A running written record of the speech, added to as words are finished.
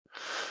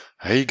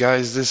Hey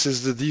guys, this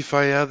is the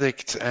DeFi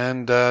Addict,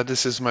 and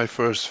this is my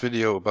first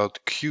video about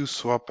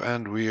Kuswap,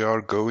 and we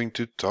are going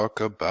to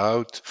talk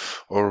about,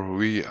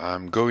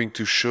 I'm going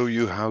to show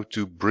you how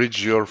to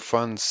bridge your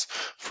funds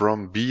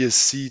from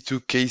BSC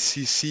to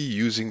KCC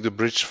using the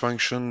bridge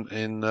function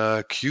in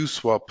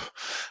Kuswap.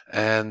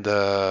 And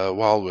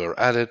while we're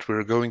at it,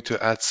 we're going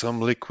to add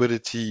some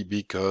liquidity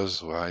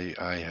because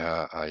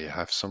I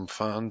have some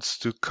funds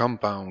to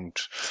compound,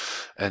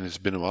 and it's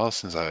been a while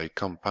since I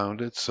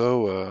compounded,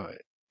 so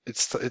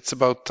it's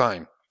about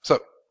time. So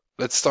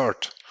let's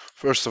start.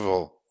 First of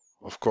all,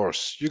 of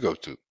course, you go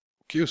to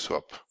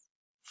Kuswap,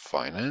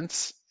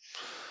 Finance.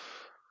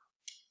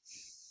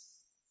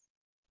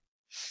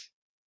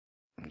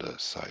 The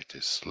site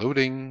is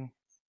loading.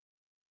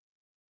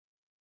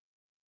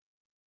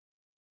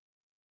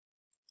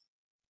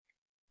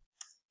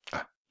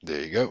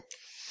 There you go.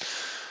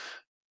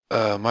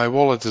 My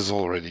wallet is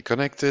already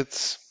connected.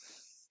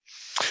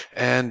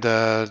 And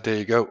there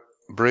you go.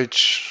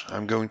 Bridge.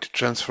 I'm going to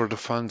transfer the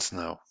funds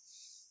now.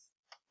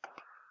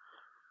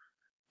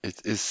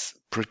 It is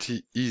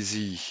pretty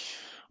easy.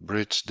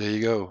 Bridge, there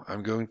you go.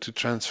 I'm going to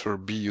transfer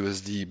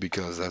BUSD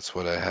because that's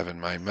what I have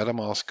in my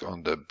MetaMask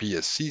on the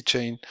BSC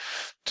chain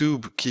to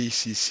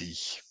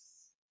KCC.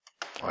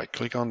 I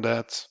click on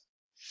that.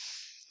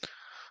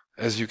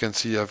 As you can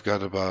see, I've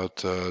got about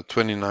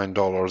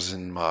 $29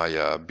 in my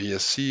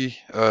BUSD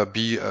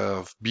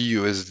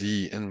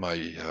in my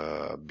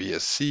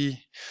BSC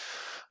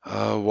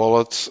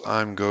wallet.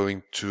 I'm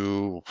going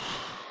to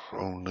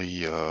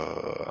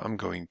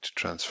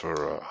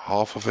transfer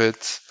half of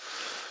it.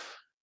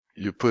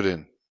 You put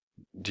in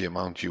the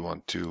amount you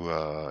want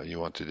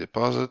to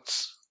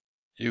deposit.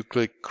 You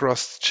click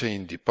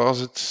cross-chain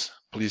deposits.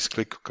 Please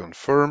click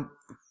confirm.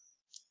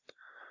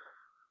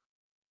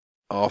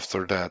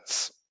 After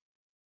that,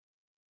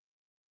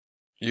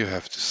 you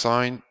have to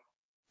sign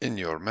in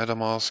your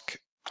MetaMask,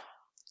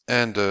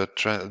 and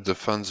the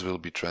funds will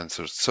be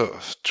transferred.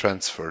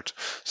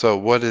 So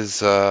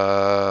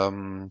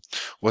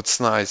what's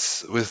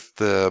nice with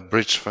the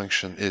bridge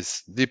function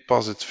is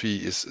deposit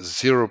fee is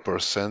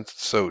 0%,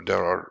 so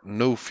there are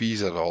no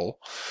fees at all.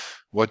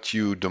 What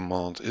you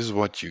demand is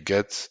what you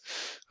get.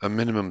 A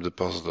minimum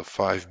deposit of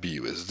 5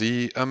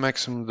 BUSD, a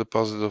maximum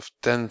deposit of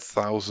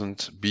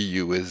 10,000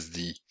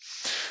 BUSD.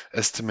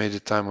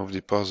 Estimated time of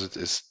deposit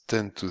is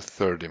 10 to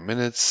 30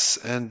 minutes,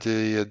 and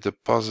the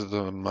deposit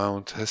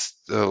amount has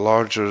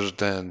larger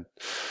than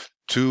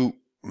 2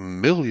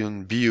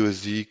 million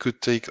BUSD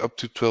could take up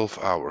to 12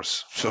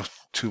 hours. So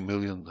 2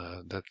 million,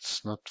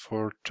 that's not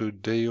for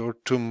today or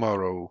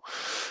tomorrow,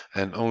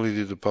 and only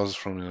the deposit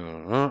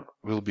from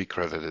will be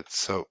credited.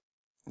 So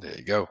there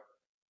you go.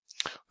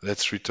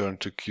 Let's return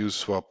to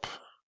Kuswap.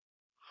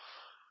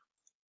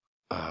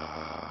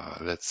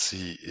 Let's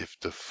see if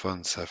the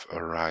funds have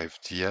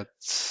arrived yet.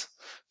 So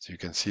you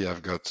can see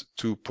I've got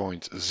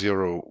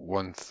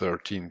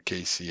 2.0113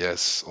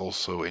 KCS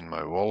also in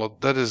my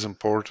wallet. That is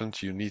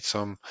important. You need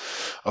some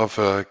of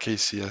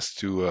KCS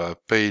to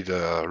pay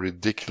the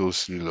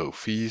ridiculously low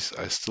fees.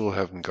 I still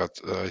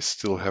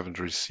haven't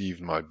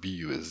received my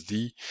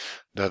BUSD.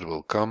 That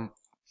will come.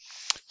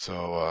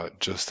 So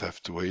just have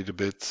to wait a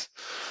bit.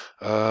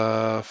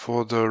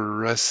 For the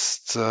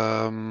rest,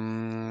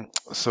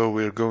 so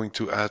we're going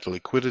to add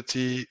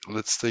liquidity.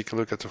 Let's take a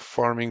look at the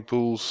farming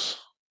pools.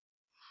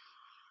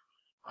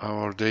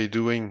 How are they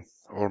doing?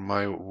 Or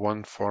my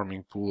one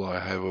farming pool I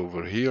have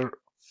over here.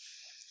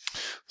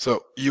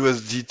 So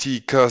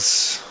USDT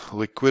KUS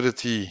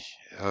liquidity,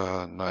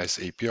 nice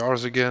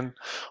APRs again,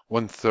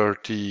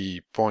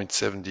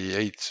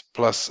 130.78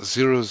 plus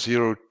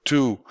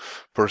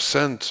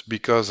 0.002%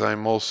 because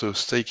I'm also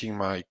staking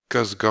my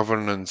KUS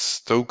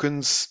governance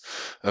tokens,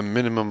 a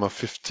minimum of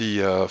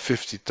 50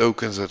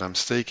 tokens that I'm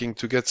staking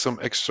to get some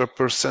extra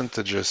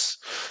percentages.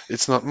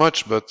 It's not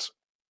much, but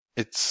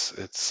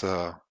it's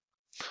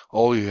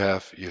all you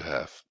have, you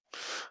have.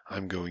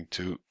 I'm going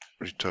to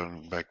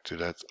return back to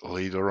that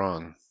later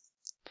on.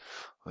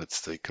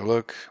 Let's take a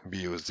look.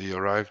 BUSD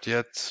arrived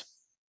yet?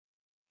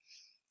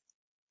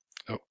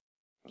 Oh,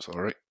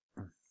 sorry.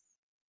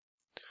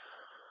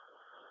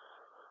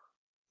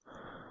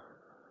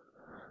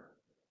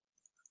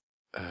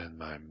 And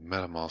my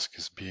MetaMask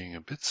is being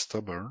a bit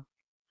stubborn.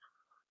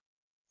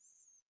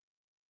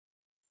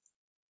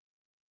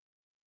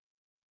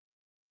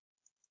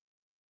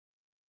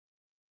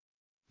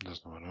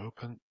 Doesn't want to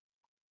open.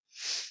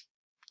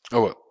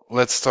 Oh well,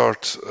 let's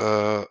start.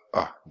 There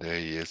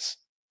he is.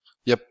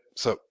 Yep,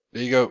 so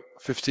there you go.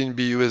 15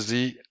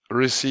 BUSD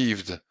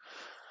received.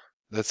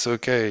 That's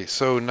okay.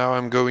 So now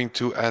I'm going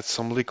to add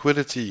some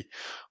liquidity.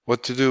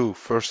 What to do?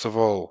 First of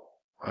all,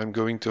 I'm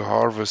going to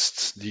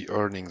harvest the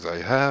earnings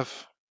I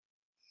have.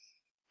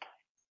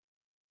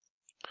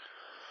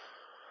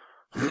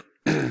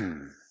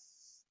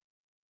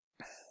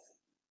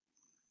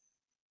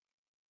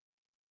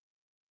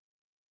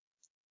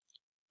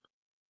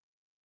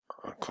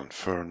 I'll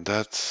confirm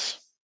that.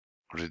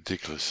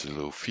 Ridiculously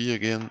low fee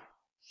again.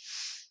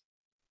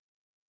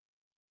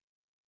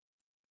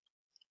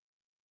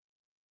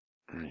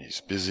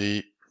 He's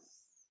busy.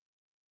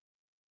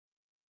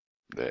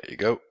 There you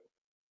go.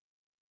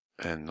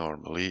 And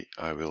normally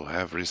I will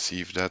have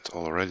received that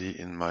already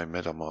in my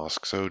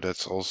MetaMask. So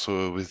that's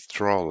also a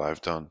withdrawal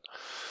I've done.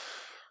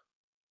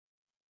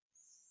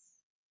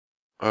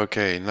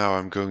 Okay, now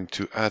I'm going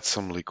to add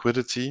some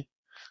liquidity.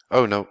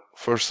 Oh no,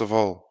 first of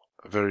all,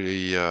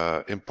 very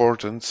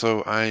important.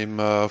 So I'm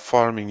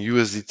farming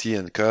USDT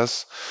and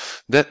KUS.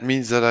 That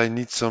means that I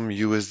need some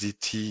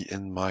USDT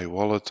in my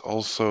wallet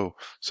also.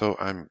 So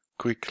I'm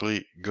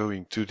quickly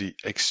going to the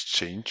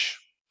exchange.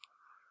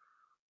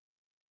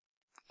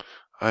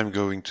 I'm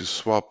going to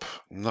swap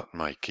not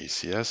my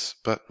KCS,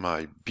 but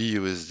my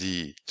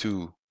BUSD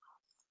to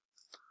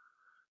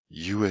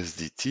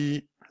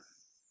USDT.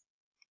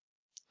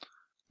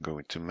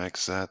 Going to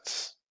max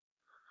that.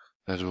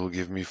 That will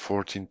give me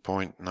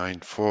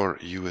 14.94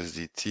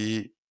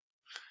 USDT.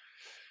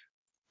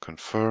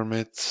 Confirm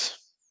it.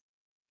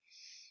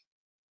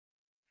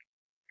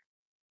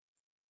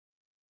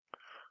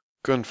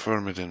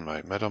 Confirm it in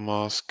my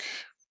MetaMask.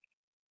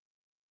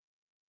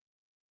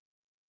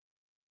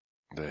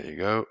 There you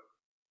go.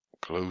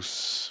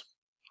 Close.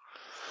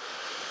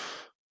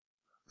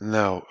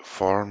 Now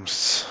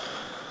farms.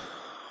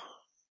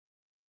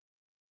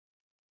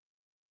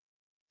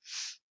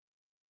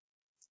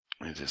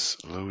 It is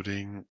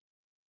loading.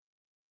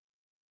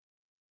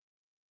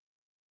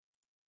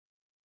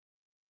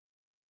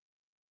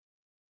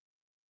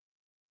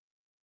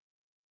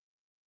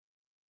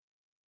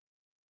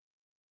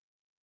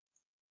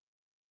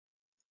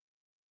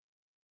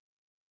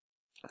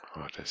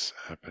 What is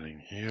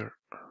happening here?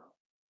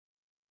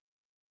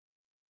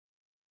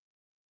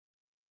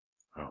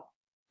 Oh,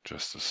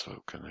 just a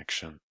slow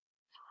connection.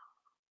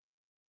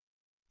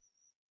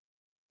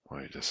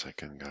 Wait a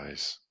second,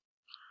 guys.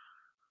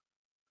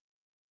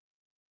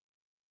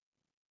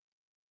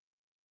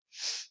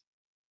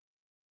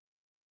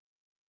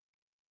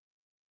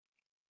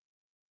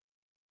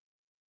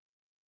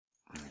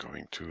 I'm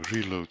going to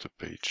reload the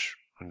page.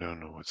 I don't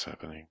know what's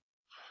happening.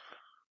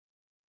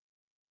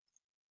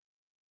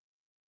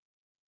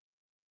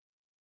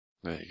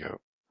 There you go.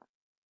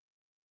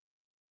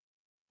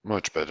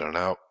 Much better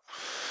now.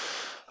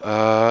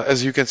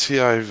 As you can see,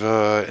 I've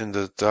in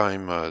the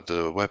time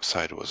the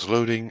website was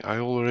loading, I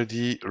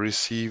already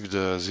received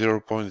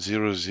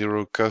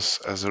 0.00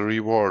 KUS as a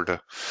reward,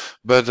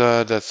 but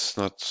that's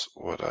not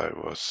what I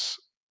was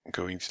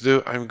going to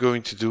do. I'm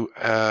going to do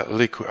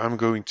I'm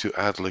going to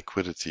add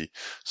liquidity.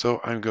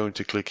 So I'm going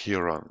to click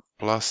here on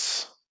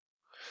plus,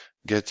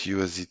 get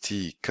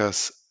USDT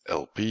KUS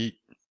LP.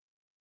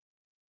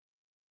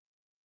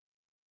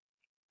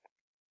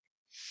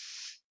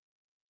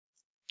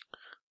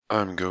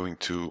 I'm going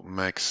to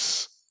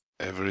max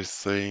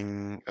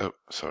everything. Oh,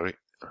 sorry.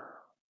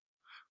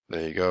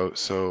 There you go.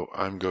 So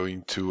I'm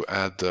going to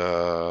add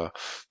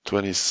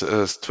 26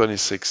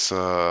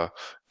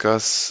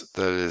 KUS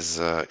that is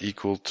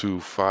equal to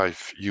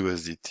 5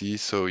 USDT.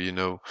 So you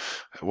know,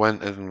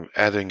 when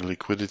adding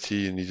liquidity,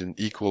 you need an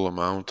equal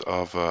amount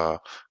of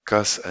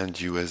KUS and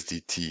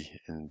USDT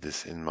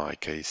in my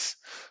case.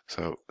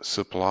 So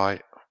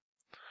supply,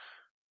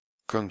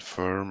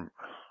 confirm.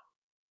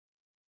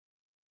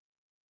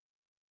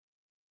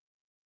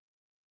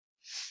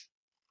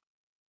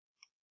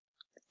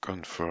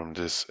 Confirm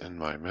this in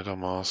my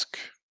MetaMask.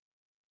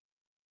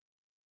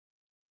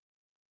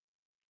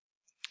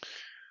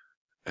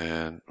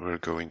 And we're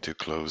going to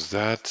close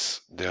that.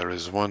 There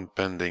is one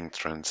pending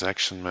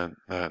transaction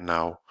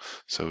now,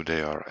 so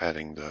they are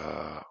adding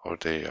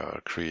they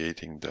are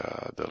creating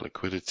the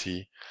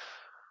liquidity.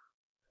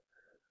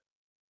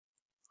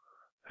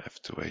 Have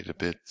to wait a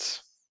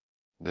bit.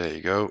 There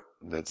you go,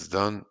 that's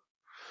done.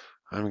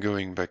 I'm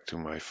going back to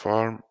my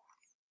farm.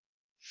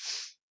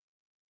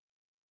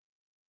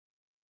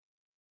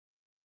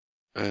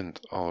 And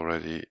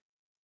already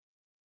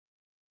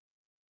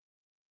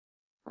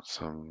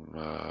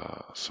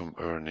some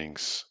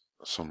earnings,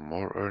 some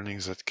more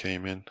earnings that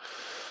came in.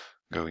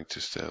 Going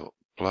to still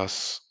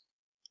plus.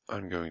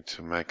 I'm going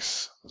to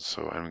max,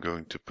 so I'm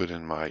going to put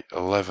in my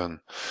 11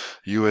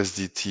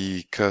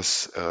 USDT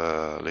KUS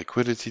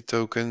liquidity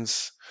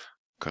tokens,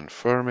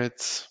 confirm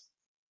it.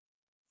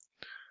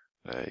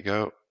 There you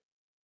go.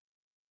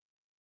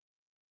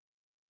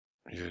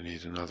 You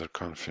need another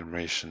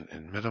confirmation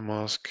in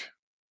MetaMask.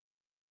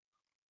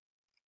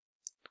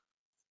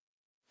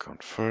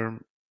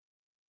 Confirm.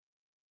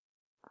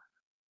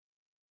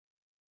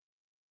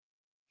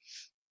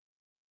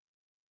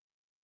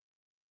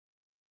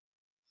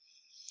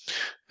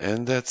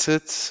 And that's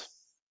it.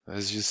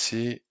 As you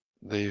see,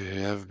 they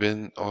have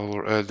been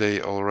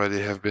they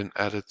already have been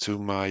added to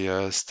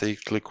my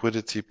staked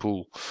liquidity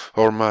pool,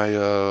 or my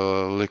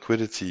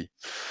liquidity,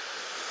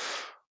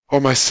 or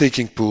my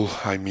staking pool,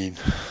 I mean.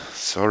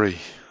 Sorry.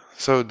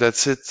 So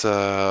that's it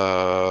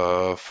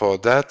for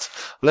that.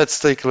 Let's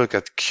take a look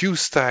at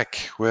QStack,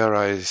 where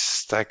I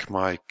stack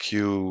my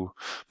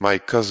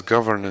KUS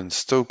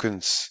governance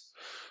tokens.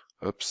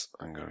 Oops,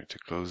 I'm going to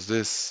close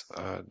this.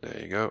 There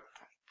you go.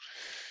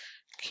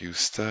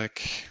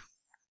 QStack.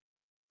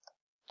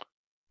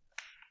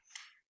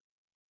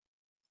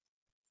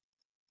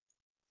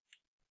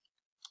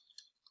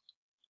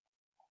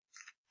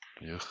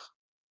 Here.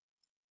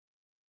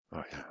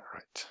 Oh yeah,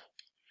 right.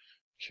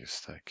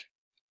 QStack.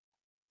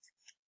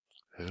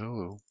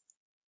 Hello.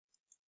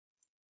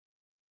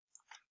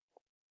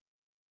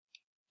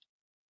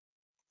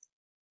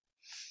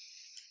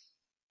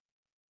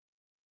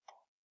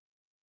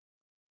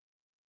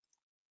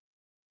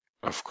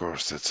 Of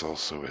course, that's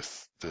also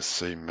with the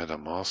same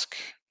MetaMask.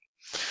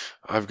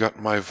 I've got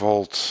my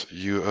Vault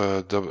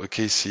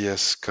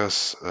KCS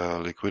KUS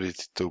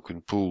liquidity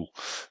token pool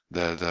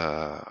that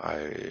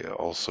I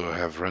also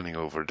have running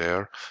over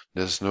there.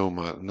 There's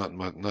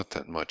not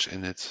that much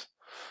in it,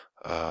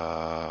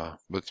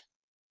 but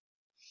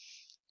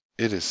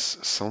it is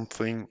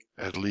something.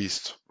 At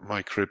least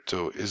my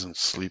crypto isn't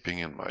sleeping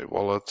in my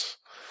wallet.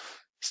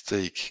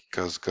 Stake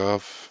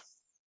KUSGov,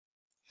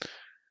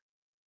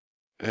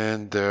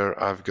 and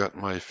there I've got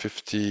my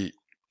 50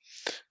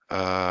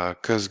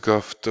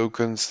 KUSGov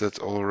tokens that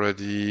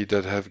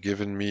have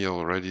given me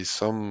already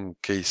some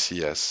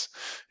KCS.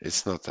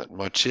 It's not that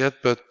much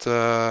yet, but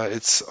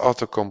it's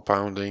auto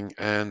compounding,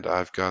 and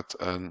I've got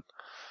an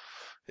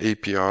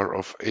APR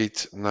of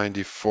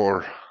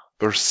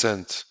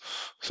 8.94%.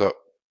 So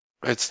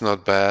it's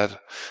not bad,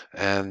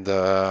 and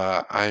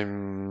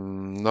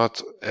I'm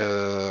not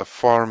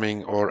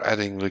farming or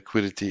adding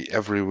liquidity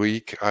every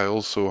week. I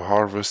also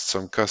harvest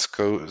some KUS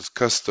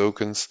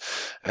tokens,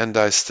 and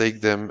I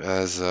stake them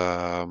as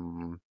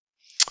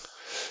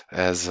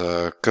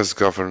KUS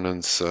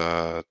governance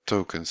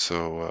token.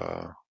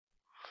 So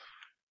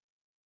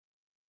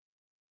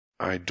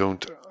I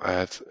don't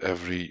add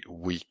every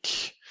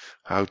week.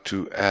 How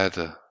to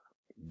add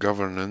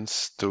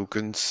governance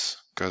tokens,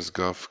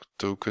 KUSGov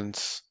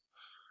tokens.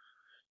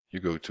 You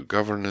go to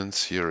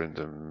governance here in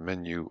the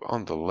menu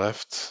on the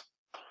left.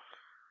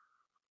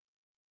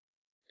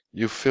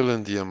 You fill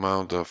in the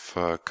amount of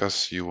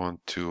KUS you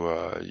want to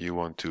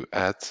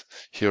add.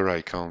 Here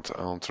I can't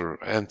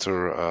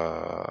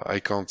I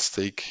can't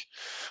stake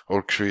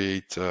or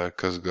create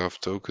KUSGov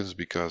tokens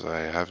because I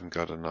haven't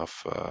got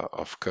enough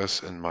of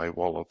KUS in my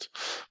wallet.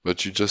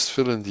 But you just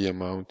fill in the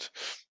amount.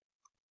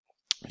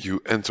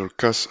 You enter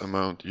KUS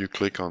amount, you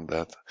click on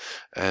that,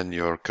 and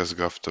your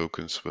KUSGov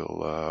tokens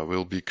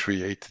will be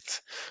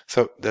created.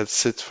 So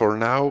that's it for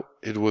now.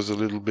 It was a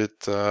little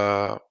bit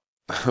of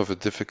a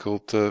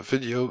difficult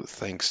video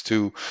thanks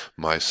to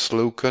my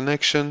slow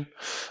connection,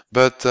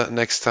 but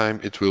next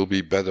time it will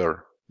be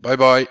better. Bye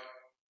bye.